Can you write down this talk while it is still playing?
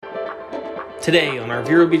Today on our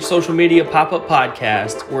Vero Beach social media pop-up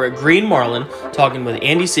podcast, we're at Green Marlin talking with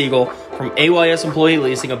Andy Segal from AYS Employee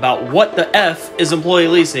Leasing about what the F is employee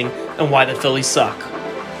leasing and why the Phillies suck.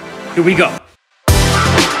 Here we go.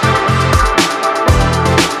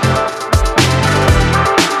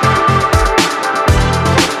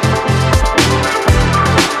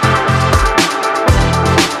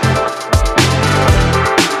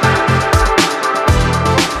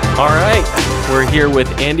 We're here with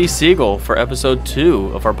Andy Segal for episode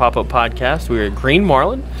 2 of our pop-up podcast. We're at Green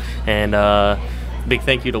Marlin, and big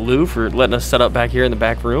thank you to Lou for letting us set up back here in the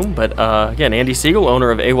back room. But again, Andy Segal, owner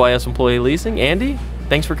of AYS Employee Leasing. Andy,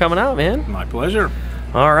 thanks for coming out, man. My pleasure.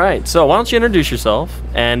 All right, so why don't you introduce yourself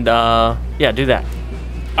and do that.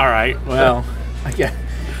 All right, well,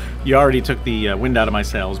 you already took the wind out of my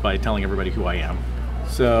sails by telling everybody who I am.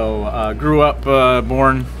 So, grew up,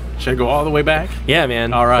 born. Should I go all the way back? Yeah,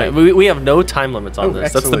 man. All right. We have no time limits on this.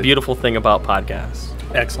 Excellent. That's the beautiful thing about podcasts.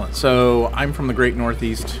 Excellent. So I'm from the great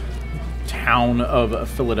Northeast town of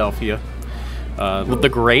Philadelphia. The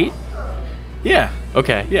great? Yeah.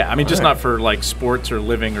 Okay. Yeah, I mean, just not for like sports or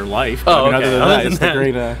living or life. Oh, I mean, okay. Other than that, it's the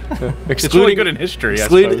great. It's really good in history, I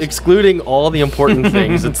suppose. Excluding all the important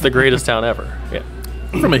things, it's the greatest town ever. Yeah.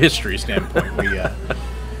 From a history standpoint,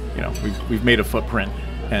 we've made a footprint,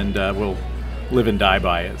 and we'll live and die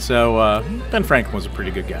by it. So Ben Franklin was a pretty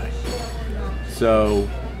good guy. So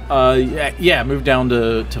moved down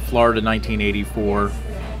to Florida in 1984.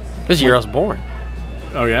 This year I was born.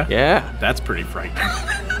 Oh yeah? Yeah. That's pretty frightening.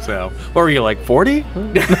 So what were you, like 40?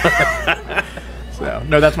 No,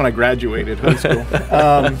 that's when I graduated high school.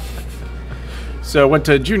 So went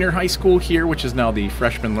to junior high school here, which is now the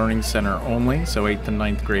Freshman Learning Center only. So 8th and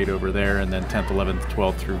 9th grade over there, and then 10th, 11th,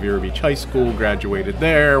 12th through Vero Beach High School. Graduated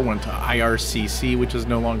there. Went to IRCC, which is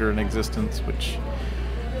no longer in existence, which,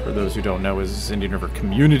 for those who don't know, is Indian River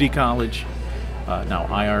Community College, now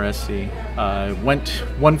IRSC. Went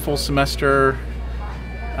one full semester.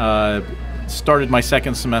 Started my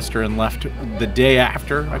second semester and left the day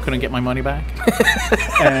after. I couldn't get my money back.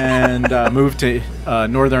 And moved to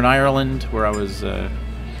Northern Ireland, where I was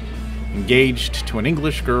engaged to an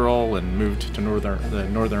English girl, and moved to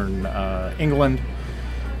northern England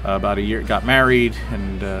about a year. Got married,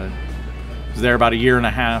 and was there about a year and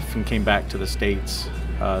a half, and came back to the States.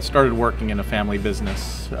 Started working in a family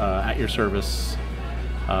business at your service,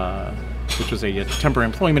 which was a temporary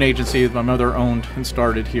employment agency that my mother owned and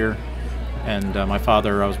started here. And my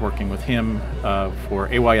father, I was working with him for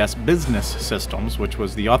AYS Business Systems, which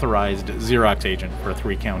was the authorized Xerox agent for a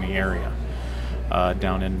 3-county area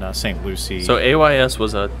down in St. Lucie. So AYS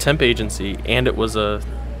was a temp agency, and it was a...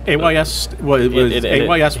 AYS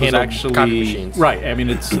was actually... copy machines. Right. I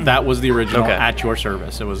mean, that was the original Okay. At Your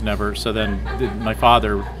Service. It was never... So then my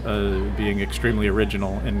father, being extremely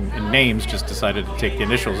original in names, just decided to take the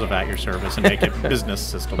initials of At Your Service and make it Business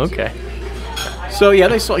Systems. Okay. So yeah,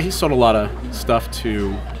 he sold a lot of stuff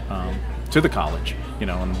to the college,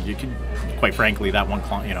 and you can, quite frankly, that one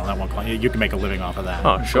client, you can make a living off of that.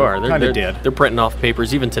 Oh, sure. They're printing off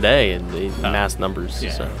papers even today in the mass numbers.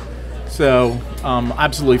 Yeah. So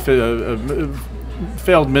Absolutely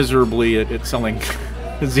failed miserably at selling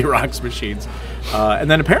Xerox machines,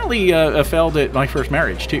 and then apparently failed at my first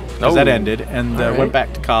marriage too, because that ended, and went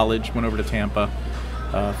back to college, went over to Tampa.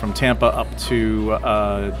 From Tampa up to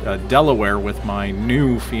Delaware with my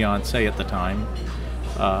new fiance at the time,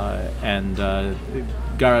 and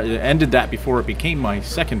ended that before it became my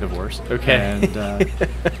second divorce. Okay.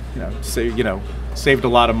 And saved a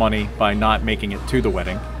lot of money by not making it to the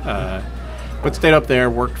wedding, but stayed up there,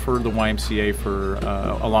 worked for the YMCA for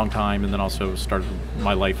a long time, and then also started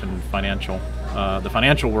my life in the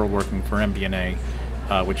financial world, working for MBNA,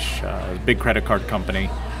 which is a big credit card company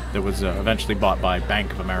that was eventually bought by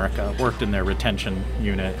Bank of America. Worked in their retention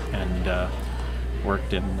unit, and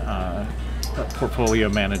worked in portfolio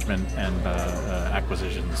management and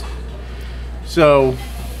acquisitions. So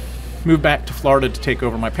moved back to Florida to take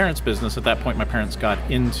over my parents' business. At that point, my parents got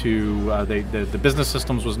into the Business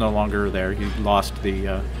Systems was no longer there. He lost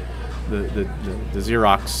the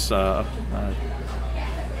Xerox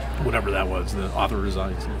whatever that was, the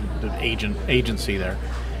authorized agency there.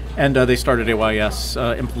 And they started AYS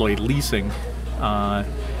Employee Leasing,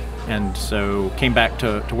 and so came back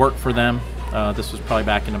to work for them. This was probably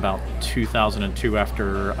back in about 2002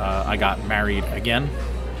 after I got married again.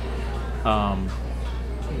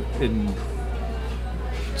 And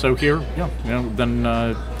so here, then,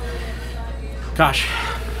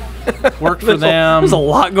 Worked for them. There's a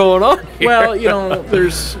lot going on here. Well, you know,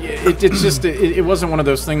 it wasn't one of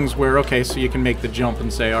those things where, okay, so you can make the jump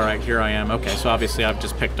and say, all right, here I am. Okay, so obviously I've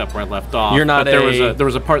just picked up where I left off. You're not there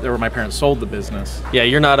was a part there where my parents sold the business. Yeah,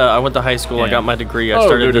 you're not I went to high school, Yeah. I got my degree, I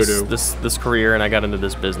started this career, and I got into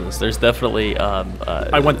this business. There's definitely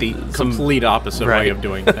I went the complete opposite way of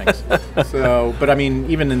doing things. So, but I mean,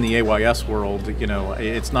 even in the AYS world, you know,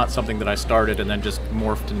 it's not something that I started and then just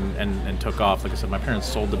morphed and took off. Like I said, my parents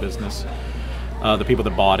sold the business. The people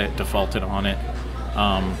that bought it defaulted on it.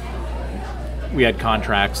 We had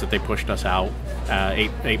contracts that they pushed us out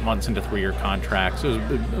 8 months into 3-year contracts. It was a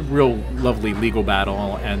real lovely legal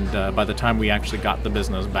battle, and by the time we actually got the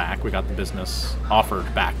business back, we got the business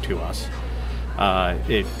offered back to us.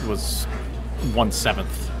 It was 1/7,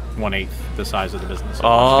 1/8 the size of the business.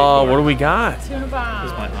 Oh, what do we got? Tuna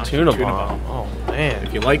bomb. Tuna bomb. Oh, man.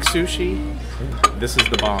 If you like sushi, this is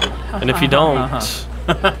the bomb. And if you don't,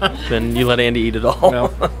 then you let Andy eat it all.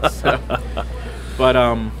 Well, but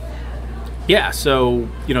yeah. So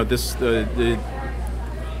you know,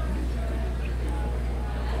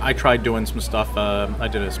 I tried doing some stuff. I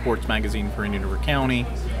did a sports magazine for Indian River County.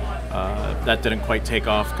 That didn't quite take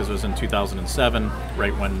off because it was in 2007,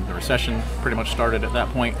 right when the recession pretty much started at that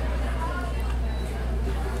point.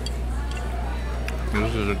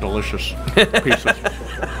 This is a delicious piece of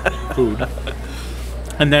food.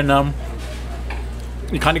 And then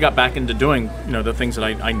we kind of got back into doing, you know, the things that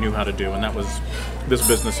I knew how to do, and that was this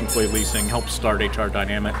business, Employee Leasing, helped start HR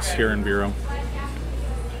Dynamics here in Vero.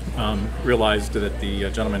 Realized that the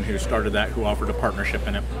gentleman who started that, who offered a partnership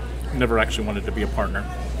in it, never actually wanted to be a partner.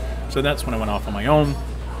 So that's when I went off on my own.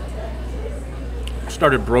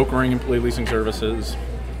 Started brokering employee leasing services.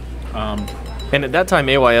 And at that time,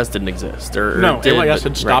 AYS didn't exist? No, AYS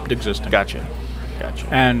had stopped existing. Gotcha.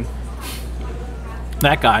 And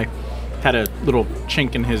that guy had a little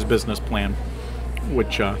chink in his business plan,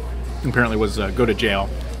 which apparently was go to jail.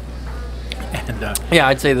 And yeah,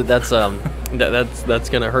 I'd say that's going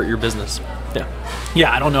to hurt your business.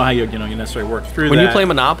 Yeah, I don't know how you necessarily work through when that. you play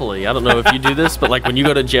Monopoly, I don't know if you do this, but like when you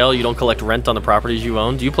go to jail, you don't collect rent on the properties you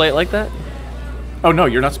own. Do you play it like that? Oh no,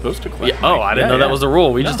 you're not supposed to collect. Yeah. Oh, I didn't know that was the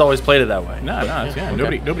rule. We just always played it that way. No, okay.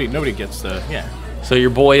 Nobody gets the So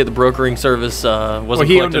your boy at the brokering service wasn't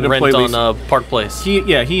collecting rent on Park Place.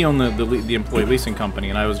 He owned the employee leasing company,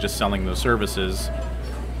 and I was just selling those services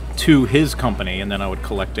to his company, and then I would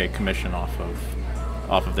collect a commission off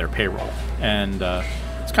of their payroll, and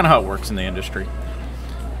it's kind of how it works in the industry.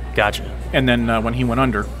 Gotcha. And then when he went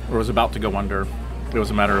under, or was about to go under, it was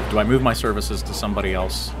a matter of, do I move my services to somebody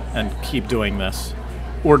else and keep doing this,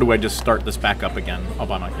 or do I just start this back up again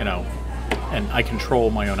and I control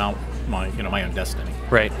my own destiny.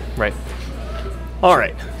 Right. All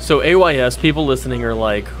right. So AYS, people listening are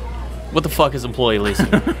like, what the fuck is employee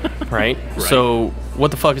leasing? Right? So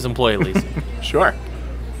what the fuck is employee leasing? Sure.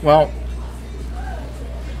 Well,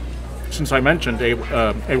 since I mentioned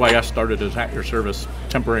AYS started as at your service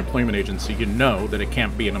temporary employment agency, you know that it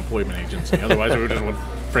can't be an employment agency. Otherwise, we would just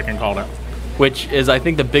freaking called it. Which is, I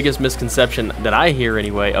think, the biggest misconception that I hear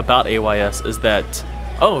anyway about AYS is that,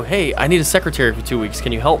 oh, hey, I need a secretary for 2 weeks.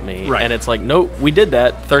 Can you help me? Right. And it's like, nope, we did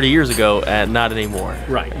that 30 years ago and not anymore.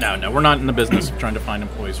 Right. No, we're not in the business of trying to find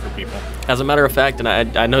employees for people. As a matter of fact, and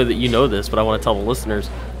I know that you know this, but I want to tell the listeners,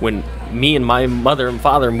 when me and my mother and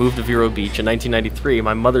father moved to Vero Beach in 1993,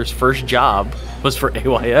 my mother's first job was for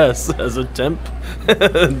AYS as a temp,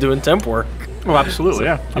 doing temp work. Oh, absolutely,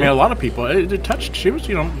 yeah. I mean, a lot of people, it touched, she was,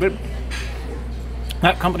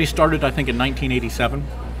 that company started, I think, in 1987,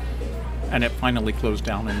 and it finally closed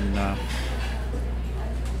down in, I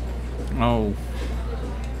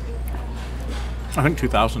think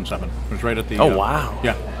 2007. It was right at the... Oh, wow.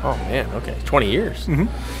 Yeah. Oh, man, okay. 20 years. Mm-hmm.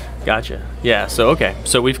 Gotcha. Yeah, so, okay.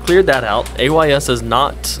 So we've cleared that out. AYS is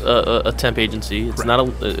not a temp agency. It's not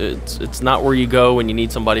it's not where you go when you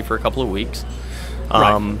need somebody for a couple of weeks.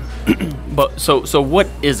 Right. But so what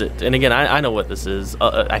is it? And again, I know what this is.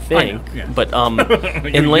 I think, I know, yeah. But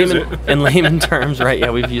in layman terms, right?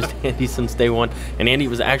 Yeah, we've used Andy since day one, and Andy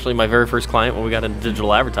was actually my very first client when we got into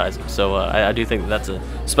digital advertising. So I do think that's a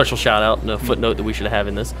special shout out and a footnote that we should have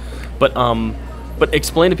in this. But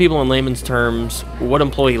explain to people in layman's terms what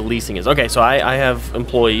employee leasing is. Okay, so I have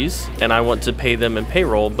employees and I want to pay them in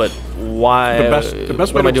payroll, but why? The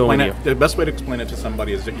best way to explain it to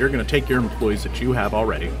somebody is that you're going to take your employees that you have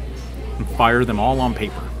already and fire them all on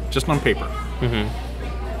paper, just on paper.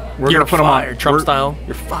 Mm-hmm. We're going to put fired, them on Trump style.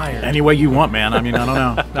 You're fired. Any way you want, man. I mean, I don't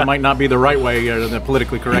know. That might not be the right way or the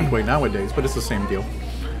politically correct way nowadays, but it's the same deal.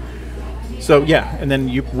 So yeah, and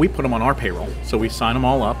then we put them on our payroll. So we sign them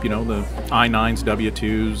all up, the I-9s,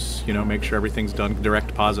 W-2s, make sure everything's done, direct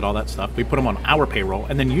deposit, all that stuff. We put them on our payroll,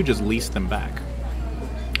 and then you just lease them back.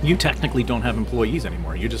 You technically don't have employees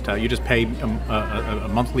anymore. You just pay a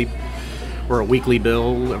monthly or a weekly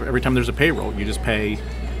bill every time there's a payroll. You just pay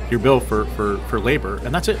your bill for labor,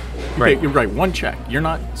 and that's it. You write one check. You're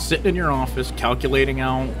not sitting in your office calculating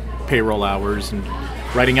out payroll hours and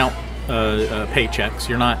writing out paychecks.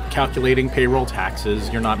 You're not calculating payroll taxes.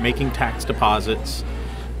 You're not making tax deposits.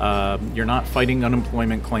 You're not fighting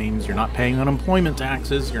unemployment claims. You're not paying unemployment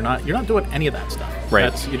taxes. You're not doing any of that stuff.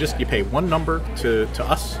 Right. You pay one number to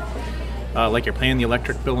us, like you're paying the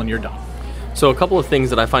electric bill, and you're done. So a couple of things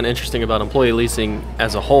that I find interesting about employee leasing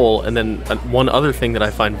as a whole, and then one other thing that I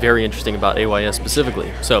find very interesting about AYS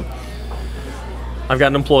specifically. So I've got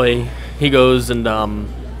an employee. He goes and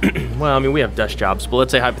we have desk jobs, but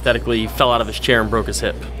let's say hypothetically he fell out of his chair and broke his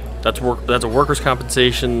hip. That's a workers'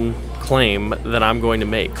 compensation claim that I'm going to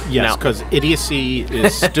make. Yes, because idiocy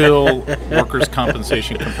is still workers'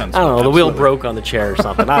 compensation compensation. I don't know, the wheel broke on the chair or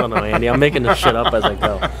something. I don't know, Andy. I'm making this shit up as I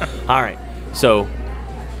go. All right, so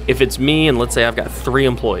if it's me and let's say I've got 3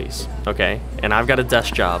 employees, okay, and I've got a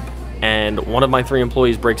desk job, and one of my 3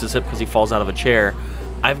 employees breaks his hip because he falls out of a chair,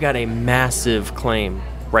 I've got a massive claim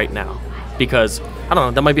right now. Because, I don't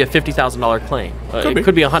know, that might be a $50,000 claim. It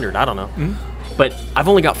could be 100, I don't know. Mm-hmm. But I've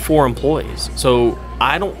only got 4 employees, so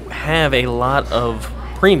I don't have a lot of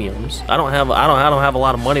premiums. I don't have a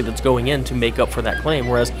lot of money that's going in to make up for that claim.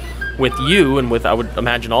 Whereas with you and with, I would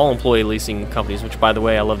imagine, all employee leasing companies, which, by the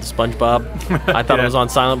way, I love the SpongeBob. I thought it was on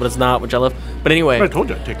silent, but it's not, which I love. But anyway, I told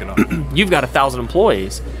you I'd take it off. You've got 1,000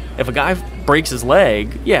 employees. If a guy breaks his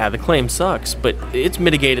leg, yeah, the claim sucks, but it's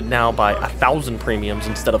mitigated now by 1,000 premiums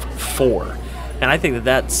instead of 4. And I think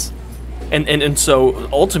that's, and so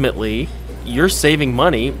ultimately, you're saving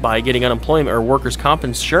money by getting unemployment or workers' comp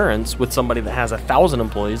insurance with somebody that has 1,000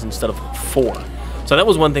 employees instead of 4. So that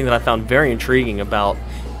was one thing that I found very intriguing about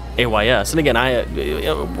AYS. And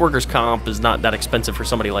again, workers' comp is not that expensive for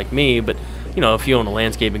somebody like me, but if you own a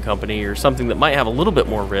landscaping company or something that might have a little bit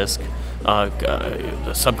more risk,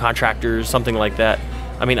 subcontractors, something like that,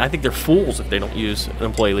 I mean, I think they're fools if they don't use an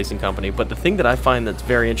employee leasing company. But the thing that I find that's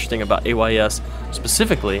very interesting about AYS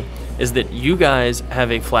specifically is that you guys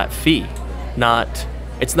have a flat fee.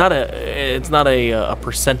 It's not a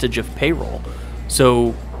percentage of payroll.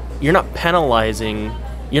 So you're not penalizing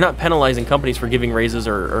companies for giving raises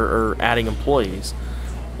or adding employees.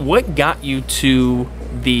 What got you to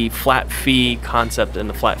the flat fee concept and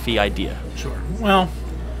the flat fee idea? Sure. Well,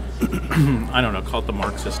 I don't know, call it the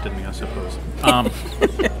Marxist in me, I suppose.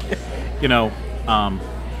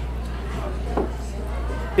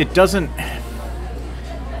 It doesn't.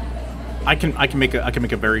 I can make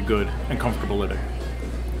a very good and comfortable living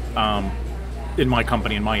in my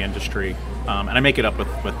company, in my industry, and I make it up with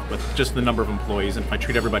just the number of employees, and if I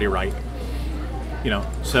treat everybody right.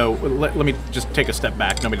 So let me just take a step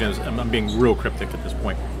back. Nobody knows. I'm being real cryptic at this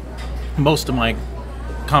point. Most of my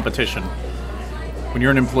competition, when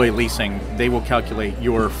you're an employee leasing, they will calculate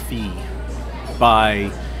your fee by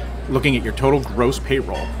looking at your total gross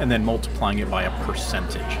payroll and then multiplying it by a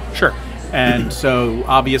percentage. Sure. And so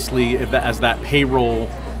obviously, as that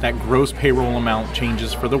gross payroll amount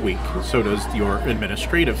changes for the week, so does your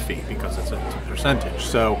administrative fee because it's a percentage.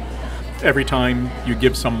 So every time you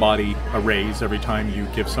give somebody a raise, every time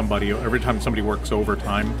somebody works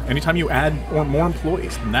overtime, anytime you add more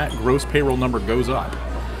employees, and that gross payroll number goes up,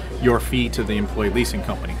 your fee to the employee leasing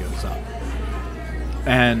company goes up.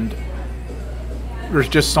 And there's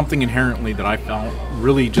just something inherently that I felt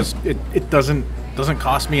really just it doesn't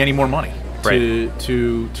cost me any more money to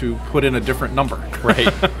put in a different number.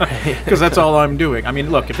 Right. Because that's all I'm doing. I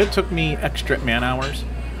mean, look, if it took me extra man hours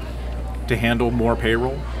to handle more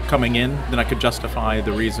payroll coming in, then I could justify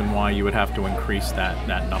the reason why you would have to increase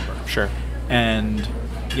that number. Sure. And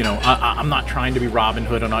I'm not trying to be Robin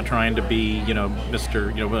Hood. I'm not trying to be,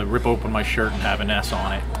 Mr. Rip open my shirt and have an S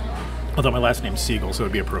on it. Although my last name's Segal, so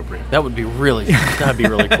it'd be appropriate. That would be really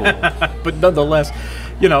cool. But nonetheless,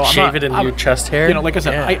 shave it into your chest hair. Like I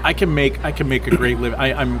said, yeah. I can make a great living.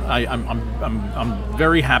 I'm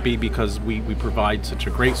very happy because we provide such a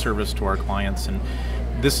great service to our clients, and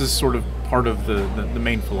this is sort of part of the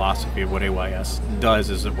main philosophy of what AYS does,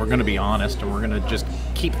 is that we're going to be honest and we're going to just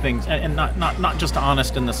keep things, and not just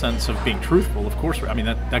honest in the sense of being truthful. Of course, I mean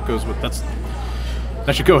that goes with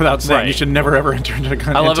that should go without saying. Right. You should never ever enter into a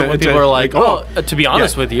kind of. I love it when people are like, to be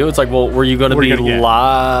honest with you, it's like, well, were you going to be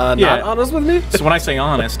not honest with me? So when I say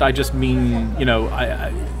honest, I just mean,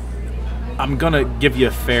 I'm going to give you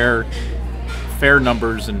fair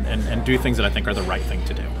numbers and do things that I think are the right thing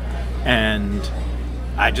to do. And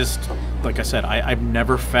I just, like I said, I've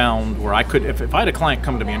never found where I could, if I had a client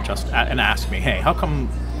come to me and ask me, hey, how come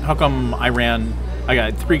I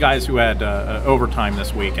got 3 guys who had overtime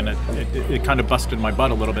this week, and it kind of busted my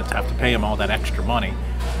butt a little bit to have to pay them all that extra money.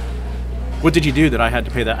 What did you do that I had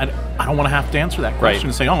to pay that? I don't want to have to answer that question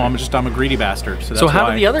and say, oh, I'm a greedy bastard. So how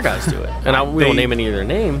do the other guys do it? And we won't name any of their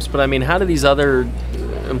names, but I mean, how do these other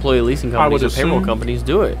employee leasing companies or payroll companies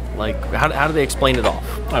do it? Like, how do they explain it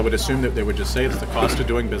off? I would assume that they would just say it's the cost of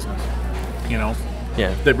doing business. You know?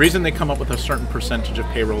 Yeah. The reason they come up with a certain percentage of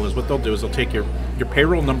payroll is what they'll do is they'll take your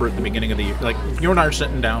payroll number at the beginning of the year. Like, you and I are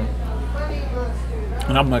sitting down,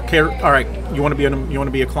 and I'm like, all right, you want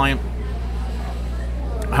to be a client?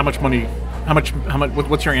 How much money? How much?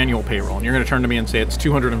 What's your annual payroll? And you're going to turn to me and say it's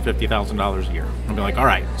 $250,000 a year. I'll be like, all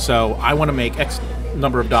right, so I want to make X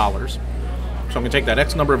number of dollars. So I'm going to take that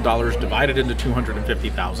X number of dollars, divide it into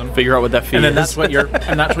 250,000. Figure out what that fee is. And then that's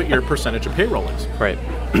what your percentage of payroll is. Right.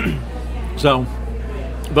 So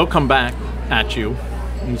they'll come back at you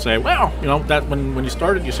and say, well, you know, that when you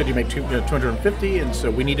started, you said you made 250, and so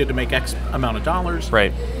we needed to make X amount of dollars.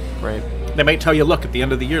 Right. They might tell you, look, at the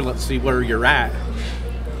end of the year, let's see where you're at.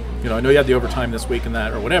 You know, I know you had the overtime this week and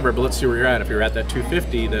that or whatever, but let's see where you're at. If you're at that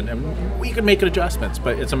 250, then we can make adjustments.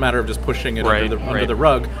 But it's a matter of just pushing it under the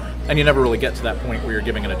rug, and you never really get to that point where you're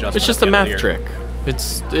giving an adjustment. It's just a math trick.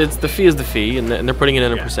 It's the fee is the fee, and they're putting it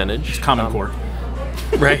in a percentage. It's Common Core.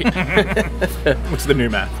 Right. What's the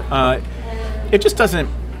new math? It just doesn't.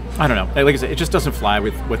 I don't know. Like I said, it just doesn't fly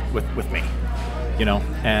with me. You know,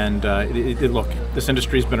 and look, this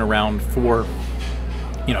industry's been around for,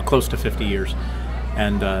 you know, close to 50 years.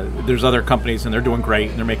 And there's other companies, and they're doing great,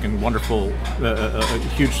 and they're making wonderful, a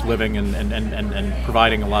huge living, and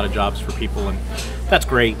providing a lot of jobs for people, and that's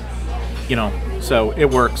great, you know. So it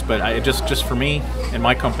works, but just for me and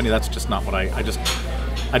my company, that's just not what I just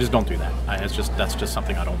don't do that. That's just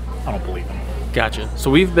something I don't believe in. Gotcha. So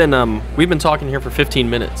we've been talking here for 15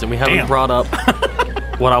 minutes, and we haven't brought up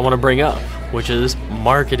what I want to bring up, which is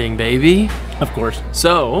marketing, baby. Of course.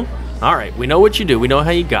 So. All right, we know what you do. We know how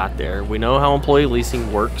you got there. We know how employee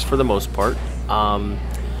leasing works for the most part.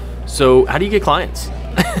 So how do you get clients?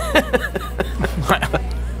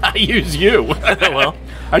 I use you. Well,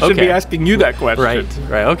 I should be asking you that question.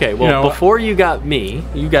 Right. Okay. Well, before you got me,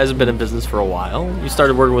 you guys have been in business for a while. You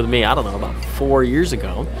started working with me, I don't know, about 4 years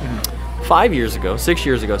ago, 5 years ago, 6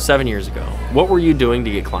 years ago, 7 years ago. What were you doing to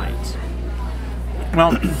get clients?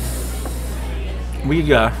 Well, we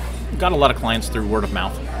got a lot of clients through word of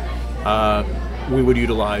mouth. We would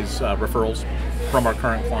utilize referrals from our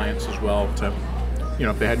current clients as well to, you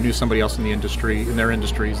know, if they knew somebody else in their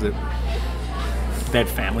industries that they had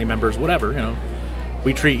family members, whatever, you know,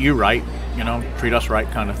 we treat you right, you know, treat us right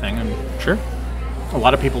kind of thing. And sure, a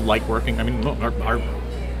lot of people like working. I mean, look,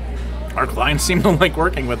 our clients seem to like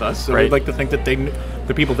working with us, so we'd like to think that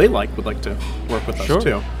the people they like would like to work with us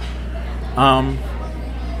too.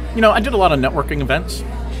 You know, I did a lot of networking events.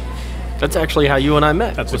 That's actually how you and I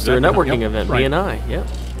met. That's was through a networking event, me and I,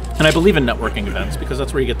 And I believe in networking events because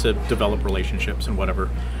that's where you get to develop relationships and whatever,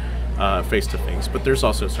 face-to-face. But there's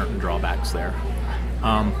also certain drawbacks there.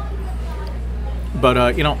 You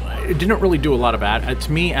know, it didn't really do a lot of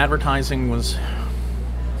to me, advertising was,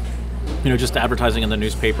 you know, just advertising in the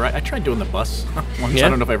newspaper. I tried doing the bus once. I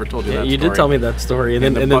don't know if I ever told you that story. You did tell me that story,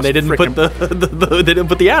 and then they didn't put they didn't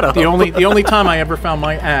put the ad up. The only time I ever found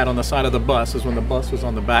my ad on the side of the bus is when the bus was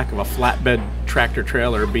on the back of a flatbed tractor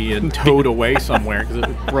trailer being towed away somewhere because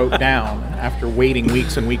it broke down after waiting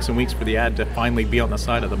weeks and weeks and weeks for the ad to finally be on the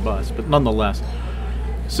side of the bus. But nonetheless,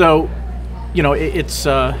 so, you know, it's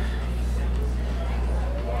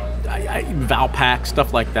Valpak,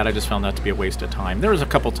 stuff like that. I just found that to be a waste of time. There was a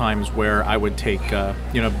couple times where I would take,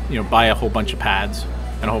 buy a whole bunch of pads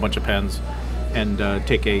and a whole bunch of pens, and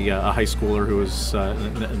take a high schooler who was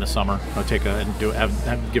in the summer. I'd take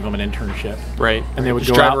give them an internship. Right. And they would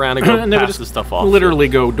just go drive out, around and go and they would pass just the stuff off. Literally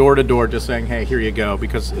go door to door, just saying, "Hey, here you go,"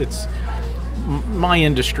 because my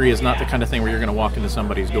industry is not the kind of thing where you're going to walk into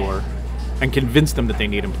somebody's door and convince them that they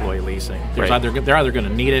need employee leasing. They're either going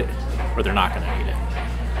to need it or they're not going to need it.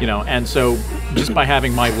 You know, and so just by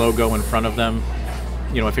having my logo in front of them,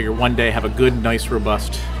 you know, I figure one day have a good, nice,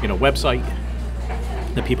 robust, you know, website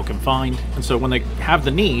that people can find. And so when they have the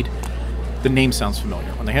need, the name sounds familiar.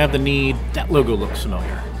 When they have the need, that logo looks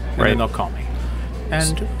familiar, and then they'll call me.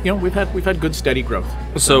 And you know, we've had good, steady growth.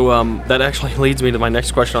 So that actually leads me to my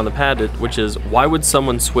next question on the pad, which is why would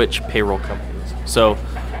someone switch payroll companies? So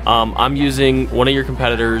I'm using one of your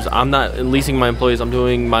competitors. I'm not leasing my employees. I'm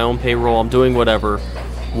doing my own payroll. I'm doing whatever.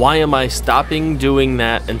 Why am I stopping doing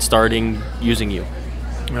that and starting using you?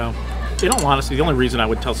 Well, in all honesty, the only reason I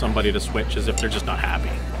would tell somebody to switch is if they're just not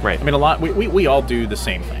happy. Right. I mean, we all do the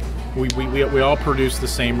same thing. We all produce the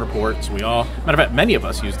same reports. We all, matter of fact, many of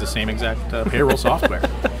us use the same exact payroll software.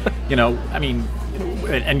 I mean,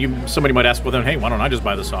 and somebody might ask, well then, hey, why don't I just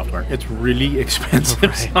buy the software? It's really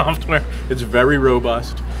expensive software. It's very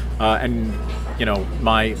robust, and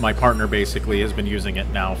my partner basically has been using it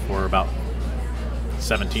now for about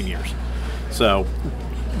 17 years. So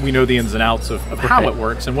we know the ins and outs of how it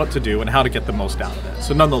works and what to do and how to get the most out of it.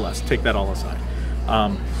 So nonetheless, take that all aside.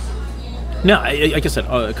 No, like I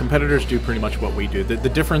said, competitors do pretty much what we do. The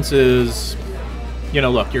difference is,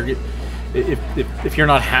 look, if you're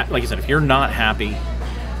not like I said, if you're not happy,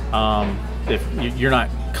 if you're not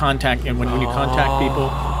contacting, when you contact people,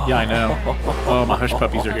 yeah, I know. Oh, my hush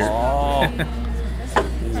puppies are here.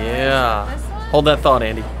 Yeah. Hold that thought,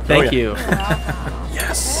 Andy. Thank you.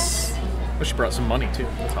 Yes. Well, she brought some money too.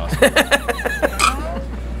 That's awesome.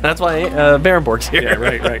 That's why Barenborg's here. Yeah,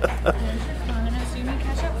 right.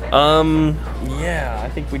 Yeah, I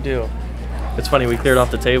think we do. It's funny, we cleared off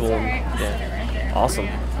the table. Yeah. Awesome.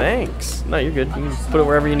 Thanks. No, you're good. You can put it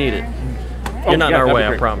wherever you need it. You're not in our way,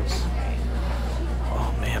 I promise.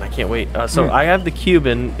 Oh man, I can't wait. So I have the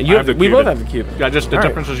Cuban. We both have the Cuban. Yeah, just the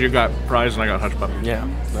difference is you got fries and I got hush puppy. Yeah.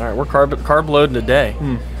 All right, we're carb loading today.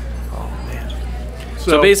 Oh man.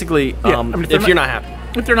 So basically, if you're not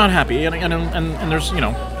happy. If they're not happy, and there's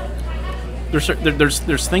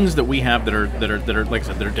there's things that we have that are like I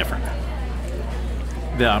said, that are different.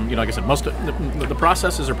 Like I said, most of the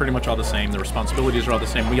processes are pretty much all the same. The responsibilities are all the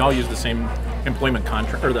same. We all use the same employment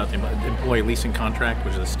contract, or the employee leasing contract,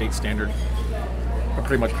 which is a state standard, or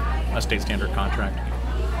pretty much a state standard contract,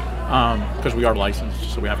 because we are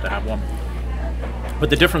licensed, so we have to have one. But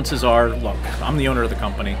the differences are, look, I'm the owner of the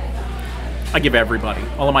company. I give everybody,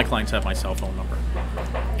 all of my clients have my cell phone number,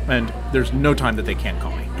 and there's no time that they can't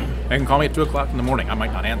call me. They can call me at 2 o'clock in the morning. I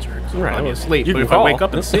might not answer it because I'm asleep. But if I wake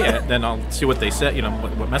up and see it, then I'll see what they said,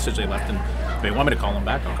 what message they left. And if they want me to call them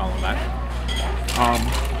back, I'll call them back.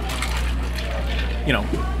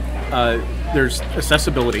 There's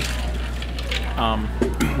accessibility.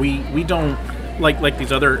 We don't, like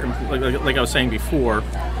these other, like I was saying before,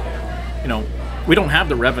 we don't have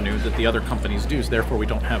the revenue that the other companies do, so therefore we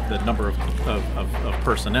don't have the number of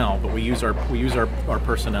personnel, but we use our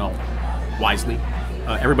personnel wisely.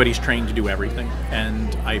 Everybody's trained to do everything,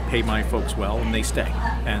 and I pay my folks well, and they stay,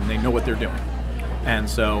 and they know what they're doing. And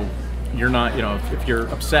so you're not, if you're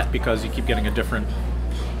upset because you keep getting a different,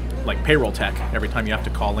 like payroll tech, every time you have to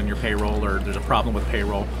call in your payroll, or there's a problem with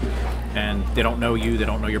payroll, and they don't know you, they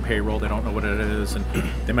don't know your payroll, they don't know what it is, and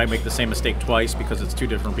they might make the same mistake twice because it's two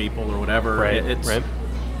different people or whatever. Right.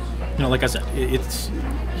 Like I said, it's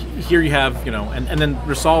here you have, and then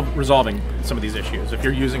resolving some of these issues. If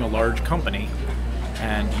you're using a large company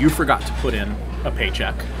and you forgot to put in a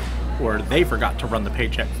paycheck, or they forgot to run the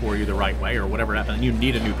paycheck for you the right way, or whatever happened, and you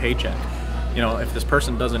need a new paycheck. If this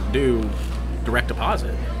person doesn't do direct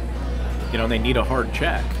deposit, they need a hard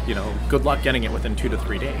check, good luck getting it within 2 to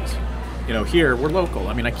 3 days. Here we're local.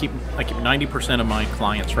 I mean, I keep 90% of my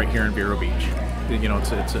clients right here in Vero Beach.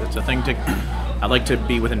 It's a thing I like to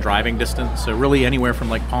be within driving distance. So really anywhere from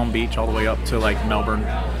like Palm Beach all the way up to like Melbourne,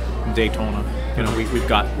 Daytona. We've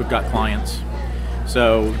got clients.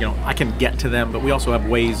 So, I can get to them, but we also have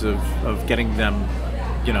ways of getting them,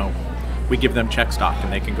 we give them check stock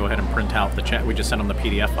and they can go ahead and print out the check. We just send them the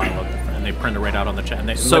PDF file of it, and they print it right out on the check. And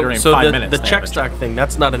literally in 5 minutes. The check stock thing,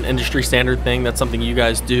 that's not an industry standard thing. That's something you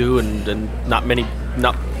guys do, and not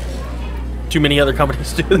too many other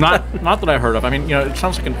companies do. Not that I heard of. I mean, it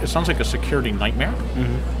sounds like a security nightmare,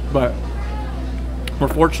 but we're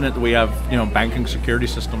fortunate that we have banking security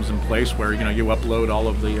systems in place where you upload all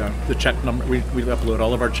of the check number. We upload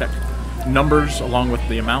all of our check numbers along with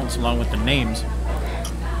the amounts, along with the names.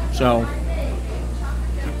 So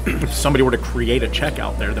if somebody were to create a check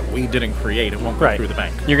out there that we didn't create, it won't go through the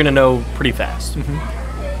bank. You're going to know pretty fast.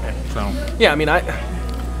 So yeah, I mean,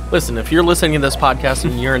 listen, if you're listening to this podcast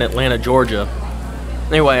and you're in Atlanta, Georgia,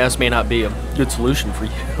 AYS may not be a good solution for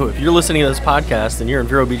you. If you're listening to this podcast and you're in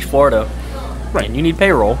Vero Beach, Florida, and you need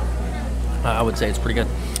payroll, I would say it's pretty good.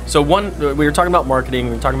 So we were talking about marketing,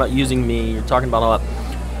 we were talking about using me, you're talking about all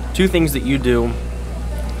that. Two things that you do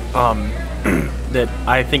that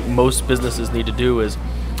I think most businesses need to do is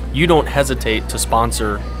you don't hesitate to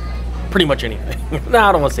sponsor pretty much anything. No,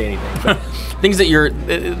 I don't want to say anything, but things that you're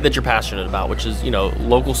passionate about, which is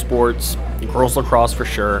local sports, girls lacrosse for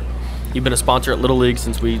sure. You've been a sponsor at Little League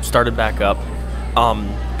since we started back up.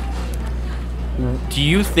 Do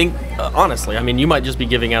you think, honestly, I mean, you might just be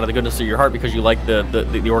giving out of the goodness of your heart because you like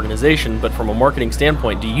the organization, but from a marketing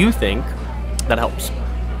standpoint, do you think that helps?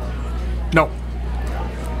 No.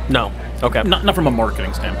 No. Okay. Not from a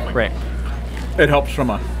marketing standpoint. Right. It helps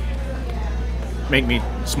from make me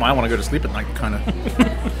smile when I go to sleep at night, kind of,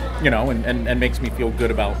 and makes me feel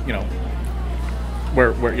good about,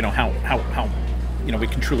 where how we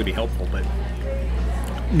can truly be helpful. But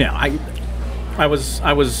no, I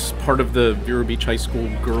was part of the Vero Beach High School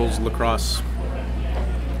girls lacrosse.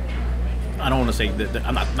 I don't want to say that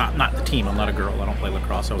I'm not the team. I'm not a girl. I don't play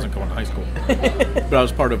lacrosse. I wasn't going to high school, but I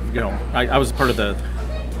was part of I was part of the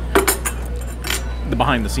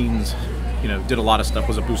behind the scenes. Did a lot of stuff.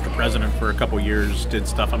 Was a booster president for a couple years. Did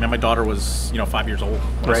stuff. I mean, my daughter was 5 years old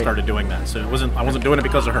when I started doing that. So I wasn't doing it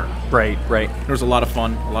because of her. Right. There was a lot of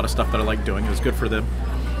fun, a lot of stuff that I liked doing. It was good for them.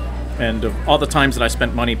 And of all the times that I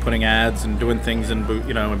spent money putting ads and doing things and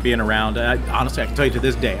and being around, honestly, I can tell you to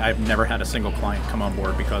this day, I've never had a single client come on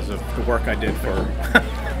board because of the work I did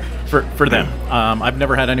for them. I've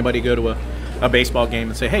never had anybody go to a baseball game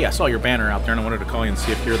and say, "Hey, I saw your banner out there and I wanted to call you and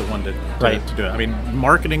see if you're the one to do it." I mean,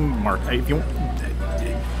 marketing.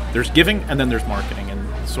 There's giving and then there's marketing, and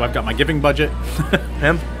so I've got my giving budget.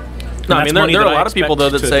 No, I mean, there are a lot of people, though,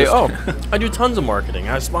 that say, "Oh, I do tons of marketing.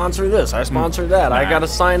 I sponsor this. I sponsor that. I got a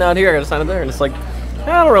sign out here. I got a sign out there." And it's like,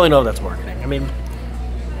 I don't really know if that's marketing. I mean,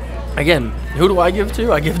 again, who do I give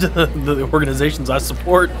to? I give to the organizations I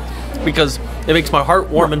support because it makes my heart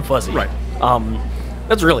warm and fuzzy. Right.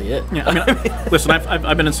 That's really it. Yeah, I mean, listen,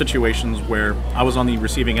 I've been in situations where I was on the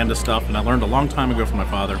receiving end of stuff, and I learned a long time ago from my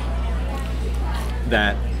father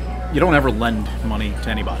that you don't ever lend money to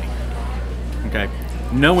anybody. Okay?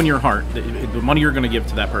 Know in your heart that the money you're going to give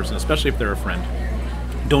to that person, especially if they're a friend,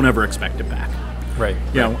 don't ever expect it back. Right.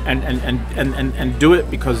 And do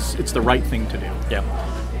it because it's the right thing to do. Yeah.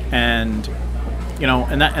 And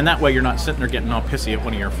and that way you're not sitting there getting all pissy at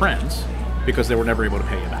one of your friends because they were never able to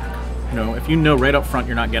pay you back. If you know right up front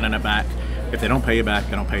you're not getting it back, if they don't pay you back,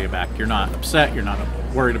 they don't pay you back. You're not upset. You're not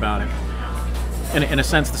worried about it. And in a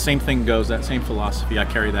sense, the same thing goes. That same philosophy, I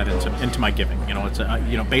carry that into my giving. It's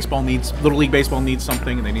baseball needs Little League baseball needs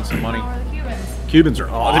something, and they need some money. Cubans are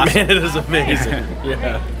awesome. Man, it is amazing.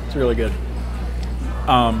 Yeah, it's really good.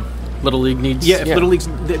 Little League needs. Yeah, if Little Leagues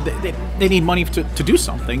they need money to do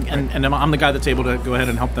something, and I'm the guy that's able to go ahead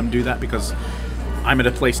and help them do that because I'm at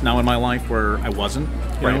a place now in my life where I wasn't,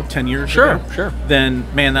 10 years ago. Sure. Then,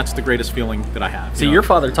 man, that's the greatest feeling that I have. See, your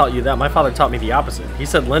father taught you that. My father taught me the opposite. He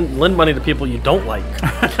said, lend money to people you don't like,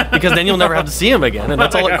 because then you'll never have to see them again, and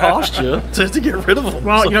that's all it costs you to get rid of them.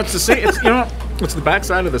 Well, it's the same. It's the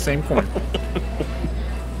backside of the same coin.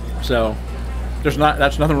 So, that's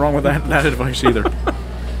nothing wrong with that advice either.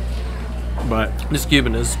 But this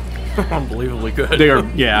Cuban is unbelievably good. They are,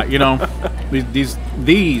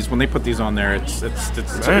 these when they put these on there, it's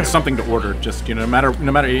something to order. Just no matter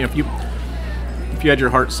if you had your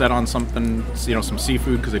heart set on something, some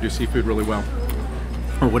seafood because they do seafood really well,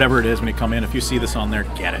 or whatever it is when you come in. If you see this on there,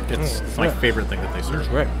 get it. It's my favorite thing that they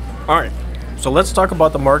serve. Right. All right. So let's talk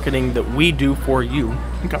about the marketing that we do for you.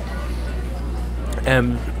 Okay.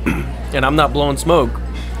 And I'm not blowing smoke.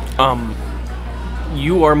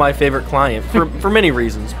 You are my favorite client for many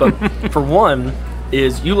reasons, but for one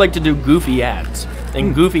is you like to do goofy ads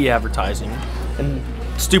and goofy advertising and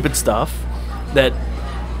stupid stuff that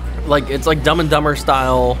it's like Dumb and Dumber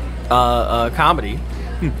style comedy,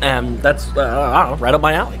 and that's I don't know, right up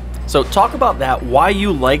my alley. So talk about that, why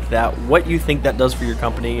you like that, what you think that does for your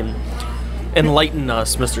company, and enlighten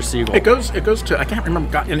us, Mr. Segal. It goes to, I can't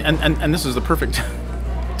remember, and this is the perfect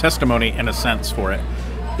testimony in a sense for it.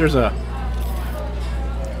 There's a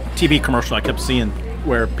TV commercial I kept seeing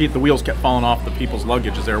where the wheels kept falling off the people's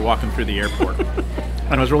luggage as they were walking through the airport.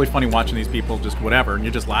 And it was really funny watching these people just whatever, and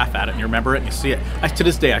you just laugh at it and you remember it and you see it. To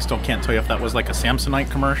this day, I still can't tell you if that was like a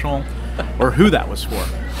Samsonite commercial or who that was for.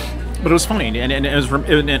 But it was funny, and it was,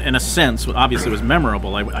 in a sense, obviously it was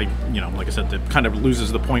memorable. Like I said, it kind of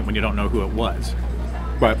loses the point when you don't know who it was.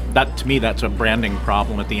 But to me, that's a branding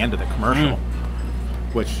problem at the end of the commercial,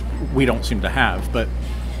 which we don't seem to have. But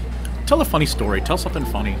tell a funny story. Tell something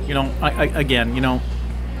funny.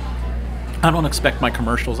 I don't expect my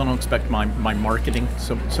commercials. I don't expect my marketing,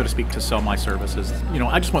 so to speak, to sell my services.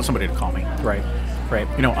 I just want somebody to call me. Right.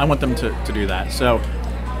 I want them to do that. So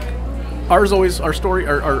our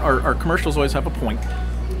commercials always have a point.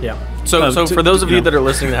 Yeah. So for those of you that are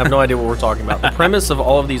listening that have no idea what we're talking about, the premise of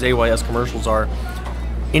all of these AYS commercials are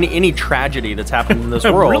any tragedy that's happened in this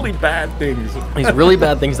world. Really bad things. These really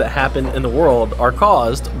bad things that happen in the world are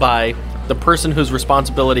caused by the person whose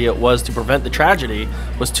responsibility it was to prevent the tragedy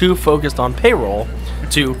was too focused on payroll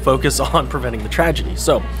to focus on preventing the tragedy.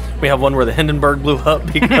 So we have one where the Hindenburg blew up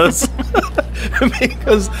because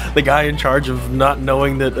because the guy in charge of not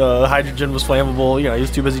knowing that hydrogen was flammable, he was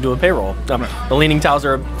too busy doing payroll. The Leaning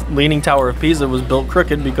Tower of Pisa was built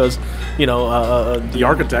crooked because the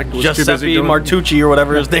architect was Giuseppe too busy doing Martucci or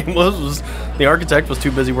whatever his name was the architect was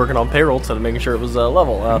too busy working on payroll instead of making sure it was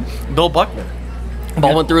level. Bill Buckner.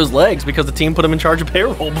 Ball went through his legs because the team put him in charge of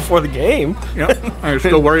payroll before the game. I was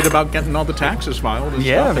still worried about getting all the taxes filed and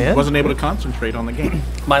stuff, man. And wasn't able to concentrate on the game.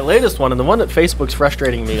 My latest one, and the one that Facebook's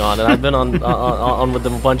frustrating me on, and I've been on with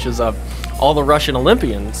them a bunch, is all the Russian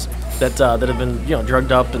Olympians that have been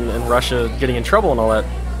drugged up in Russia, getting in trouble and all that.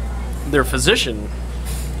 Their physician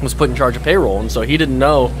was put in charge of payroll, and so he didn't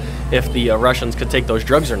know if the Russians could take those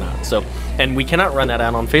drugs or not. So, and we cannot run that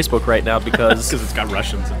out on Facebook right now because it's got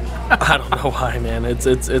Russians in it. I don't know why, man.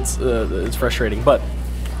 It's frustrating, but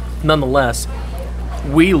nonetheless,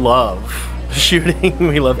 we love shooting.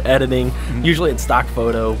 We love editing. Usually it's stock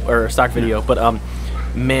photo or stock video, but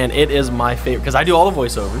man, it is my favorite because I do all the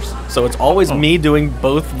voiceovers, so it's always me doing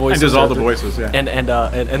both voices. And does all the voices, yeah. And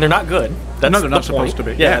they're not good. That's no, they're not supposed to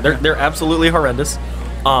be. Yeah, they're absolutely horrendous.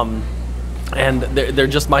 And they're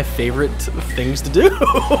just my favorite things to do.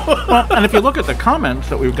 Well, and if you look at the comments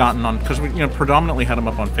that we've gotten on, because we predominantly had them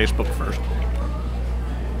up on Facebook first.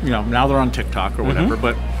 Now they're on TikTok or whatever,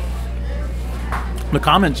 but the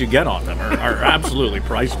comments you get on them are absolutely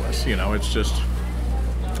priceless. It's just.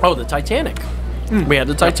 Oh, the Titanic. We had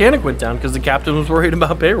the Titanic went down because the captain was worried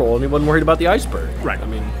about payroll and he wasn't worried about the iceberg. Right. I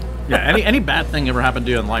mean. Yeah, any bad thing ever happened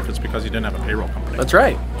to you in life, it's because you didn't have a payroll company. That's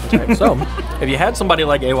right. So, if you had somebody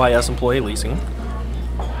like AYS Employee Leasing,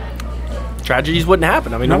 tragedies wouldn't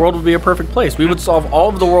happen. I mean, the world would be a perfect place. We would solve all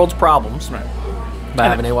of the world's problems by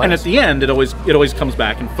having AYS. And at the end, it always comes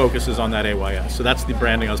back and focuses on that AYS. So that's the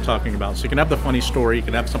branding I was talking about. So you can have the funny story, you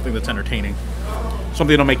can have something that's entertaining,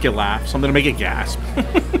 something that'll make you laugh, something that'll make you gasp.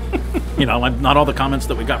 Not all the comments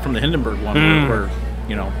that we got from the Hindenburg one were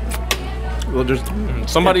well, there's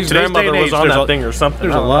somebody's grandmother was on that thing or something.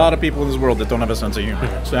 There's a lot of people in this world that don't have a sense of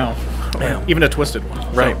humor. So, even a twisted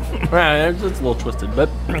one. Right. Right. It's a little twisted, but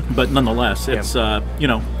nonetheless, it's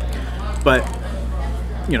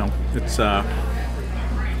it's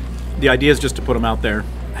the idea is just to put them out there,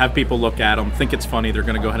 have people look at them, think it's funny. They're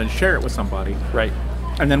going to go ahead and share it with somebody. Right.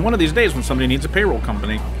 And then one of these days, when somebody needs a payroll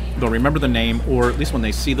company, they'll remember the name, or at least when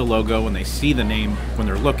they see the logo and they see the name when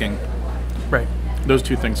they're looking. Right. Those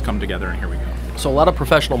two things come together, and here we go. So a lot of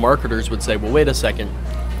professional marketers would say, well, wait a second.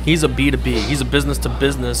 He's a B2B. He's a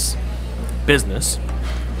business-to-business business.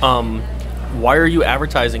 Why are you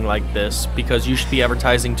advertising like this? Because you should be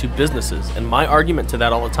advertising to businesses. And my argument to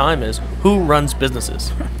that all the time is, who runs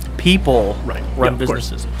businesses? People run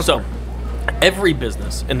businesses. So every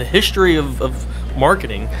business in the history of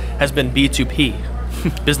marketing has been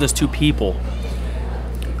B2P, business to people.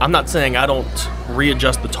 I'm not saying I don't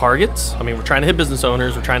readjust the targets. I mean, we're trying to hit business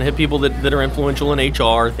owners. We're trying to hit people that are influential in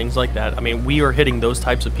HR, things like that. I mean, we are hitting those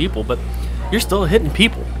types of people, but you're still hitting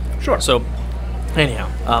people. Sure. So, anyhow,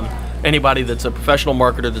 anybody that's a professional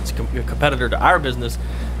marketer that's a competitor to our business,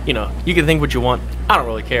 you can think what you want. I don't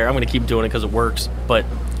really care. I'm going to keep doing it because it works. But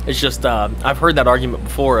it's just I've heard that argument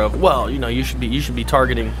before of, well, you should be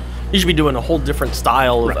targeting. You should be doing a whole different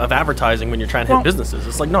style of advertising when you're trying to hit businesses.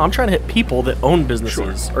 It's like, no, I'm trying to hit people that own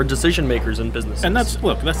businesses or decision makers in businesses. And that's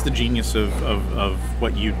the genius of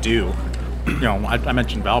what you do. I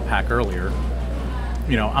mentioned Valpak earlier.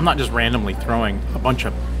 I'm not just randomly throwing a bunch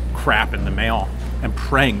of crap in the mail and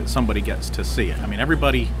praying that somebody gets to see it. I mean,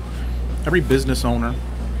 every business owner,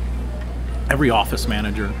 every office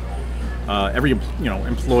manager, every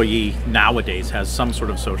employee nowadays has some sort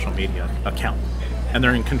of social media account. And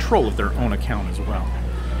they're in control of their own account as well.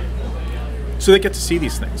 So they get to see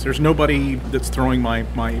these things. There's nobody that's throwing my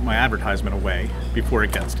advertisement away before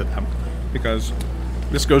it gets to them, because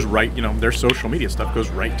this goes right, their social media stuff goes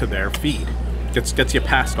right to their feed. Gets you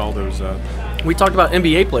past all those. We talked about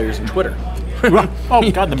NBA players and Twitter. Oh,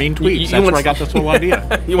 God, the mean tweets. That's where I got this whole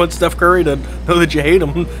idea. You want Steph Curry to know that you hate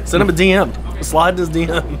him, send him a DM. Slide his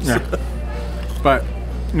DMs. Yeah. But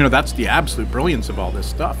that's the absolute brilliance of all this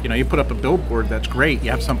stuff. You put up a billboard, that's great.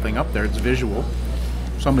 You have something up there, it's visual.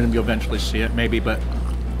 Somebody will eventually see it, maybe, but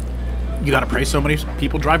you got to pray so many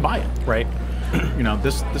people drive by it. Right.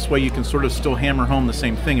 This way you can sort of still hammer home the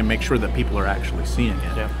same thing and make sure that people are actually seeing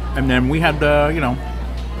it. Yeah. And then we had,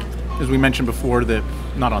 as we mentioned before, that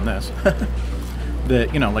not on this,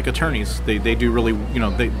 that like attorneys, they do really,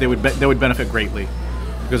 they would benefit greatly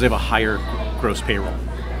because they have a higher gross payroll.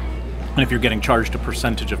 And if you're getting charged a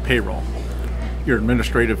percentage of payroll, your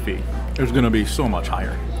administrative fee It's going to be so much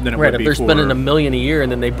higher than it Right, would if be they're for... spending $1 million a year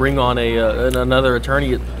and then they bring on another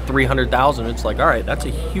attorney at $300,000, it's like, all right, that's a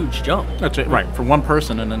huge jump. That's it, right, for one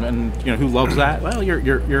person, and you know, who loves that? Well,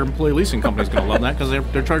 your employee leasing company's going to love that because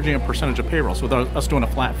they're charging a percentage of payroll. So with us doing a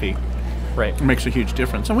flat fee, Right. it makes a huge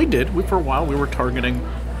difference. And we did. For a while, we were targeting...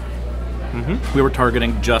 We were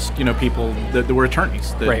targeting just, you know, people that were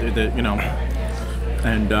attorneys. Right. That, you know,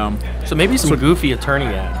 and... So maybe some goofy attorney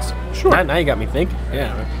ads. Sure. Now you got me thinking.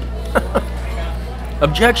 Yeah.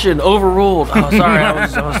 Objection, overruled. Oh, sorry, I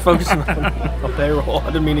was focusing on payroll. I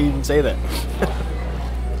didn't mean to even say that.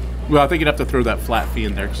 Well, I think you'd have to throw that flat fee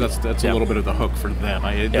in there because that's a little bit of the hook for them.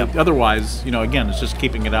 Otherwise, you know, again, it's just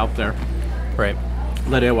keeping it out there. Right.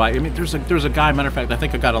 Let AY. I mean, there's a guy. Matter of fact, I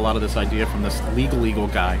think I got a lot of this idea from this legal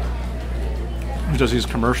guy who does these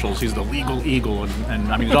commercials. He's the legal eagle,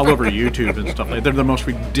 and I mean, he's all over YouTube and stuff. Like, they're the most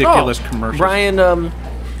ridiculous commercials.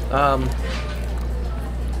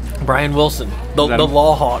 Brian Wilson, the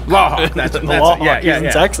Law Hawk. Law Hawk. That's the Law Hawk. He's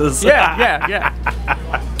in Texas. Yeah.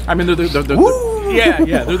 I mean, they're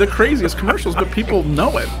the craziest commercials, but people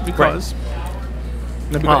know it because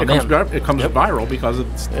it comes viral because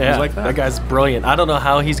it's things like that. That guy's brilliant. I don't know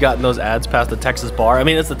how he's gotten those ads past the Texas bar. I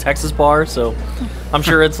mean, it's the Texas bar, so I'm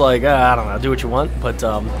sure it's like, I don't know, do what you want. But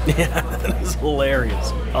yeah, it's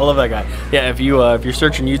hilarious. I love that guy. Yeah, if you're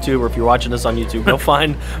searching YouTube or if you're watching this on YouTube, go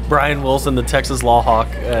find Brian Wilson, the Texas Law Hawk.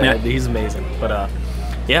 He's amazing. But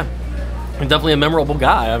yeah. Definitely a memorable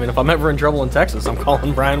guy. I mean, if I'm ever in trouble in Texas, I'm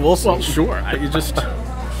calling Brian Wilson. Well, sure.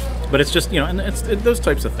 But it's just, you know, and it's those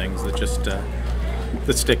types of things that just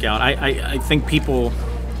that stick out. I think people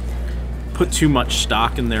put too much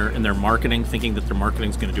stock in their marketing, thinking that their marketing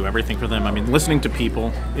is going to do everything for them. I mean, listening to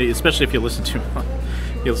people, especially if you listen to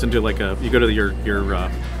you go to your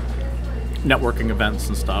networking events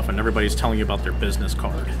and stuff, and everybody's telling you about their business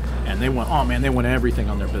card, and they want everything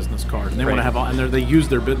on their business card, and they want to have all, and they use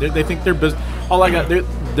they think their business.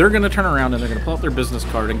 They're going to turn around and they're going to pull out their business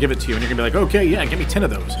card and give it to you, and you're going to be like, okay, yeah, give me 10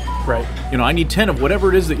 of those. Right. You know, I need 10 of whatever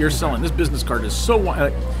it is that you're selling. This business card is so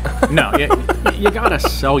no, you got to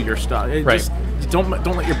sell your stuff. Right. Just don't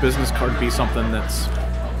let your business card be something that's.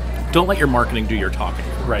 Don't let your marketing do your talking.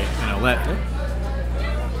 Right.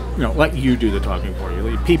 Let you do the talking for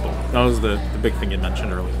you. People. That was the big thing you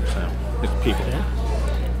mentioned earlier. So it's people.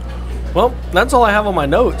 Yeah. Well, that's all I have on my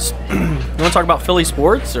notes. You want to talk about Philly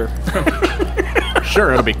sports, or?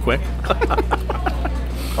 Sure, it'll be quick.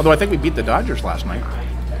 Although I think we beat the Dodgers last night.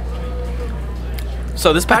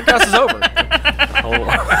 So this podcast is over.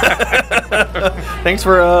 Thanks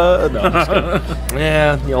for no, I'm just kidding.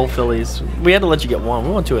 Yeah, the old Phillies. We had to let you get one.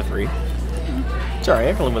 We won 2 or 3. It's all right.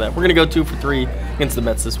 I can live with that. We're gonna go 2 for 3 against the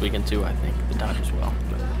Mets this weekend too. I think the Dodgers will.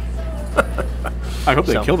 I hope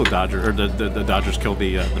they kill the Dodgers, or the Dodgers kill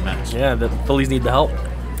the Mets. Yeah, the Phillies need the help.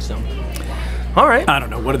 So, all right. I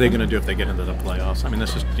don't know. What are they going to do if they get into the playoffs? I mean,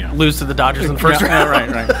 this is lose to the Dodgers in the first round.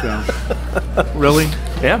 Right. So, really?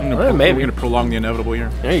 Yeah, maybe. We're going to prolong the inevitable here.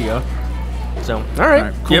 There you go. So, all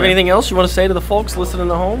right. Cool, do you have anything else you want to say to the folks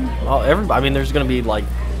listening at home? Everybody. I mean, there's going to be like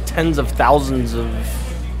tens of thousands of.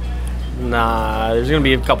 Nah, there's going to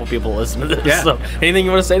be a couple people listening to this. Yeah. So anything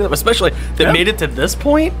you want to say to them, especially that made it to this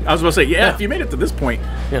point? I was going to say, if you made it to this point,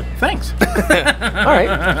 thanks. All right.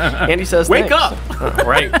 Andy says, wake thanks. up.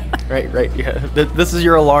 Right. Yeah. This is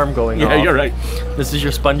your alarm going off. Yeah, you're right. This is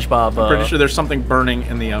your SpongeBob. I'm pretty sure there's something burning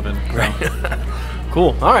in the oven. Right.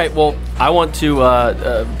 Cool. All right. Well, I want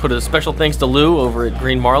to put a special thanks to Lou over at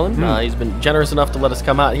Green Marlin. He's been generous enough to let us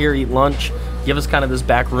come out here, eat lunch, give us kind of this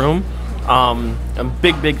back room. A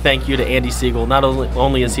big thank you to Andy Segal. Not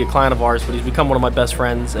only is he a client of ours, but he's become one of my best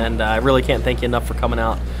friends, and I really can't thank you enough for coming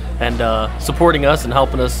out and supporting us and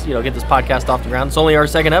helping us, get this podcast off the ground. It's only our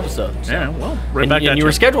 2nd episode. So. Yeah, well, and you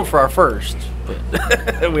were scheduled for our first,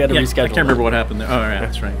 but we had to reschedule. I can't remember what happened there. Oh, yeah,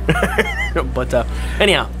 that's right. But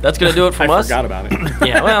anyhow, that's going to do it from us. I forgot about it.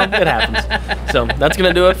 Yeah, well, it happens. So that's going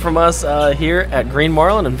to do it from us here at Green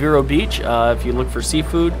Marlin and Vero Beach. If you look for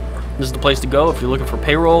seafood, this is the place to go. If you're looking for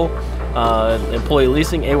payroll, employee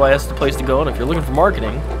leasing, AYS is the place to go. And if you're looking for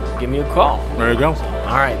marketing, give me a call. There you go.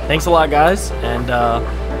 All right. Thanks a lot, guys. And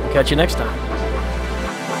we'll catch you next time.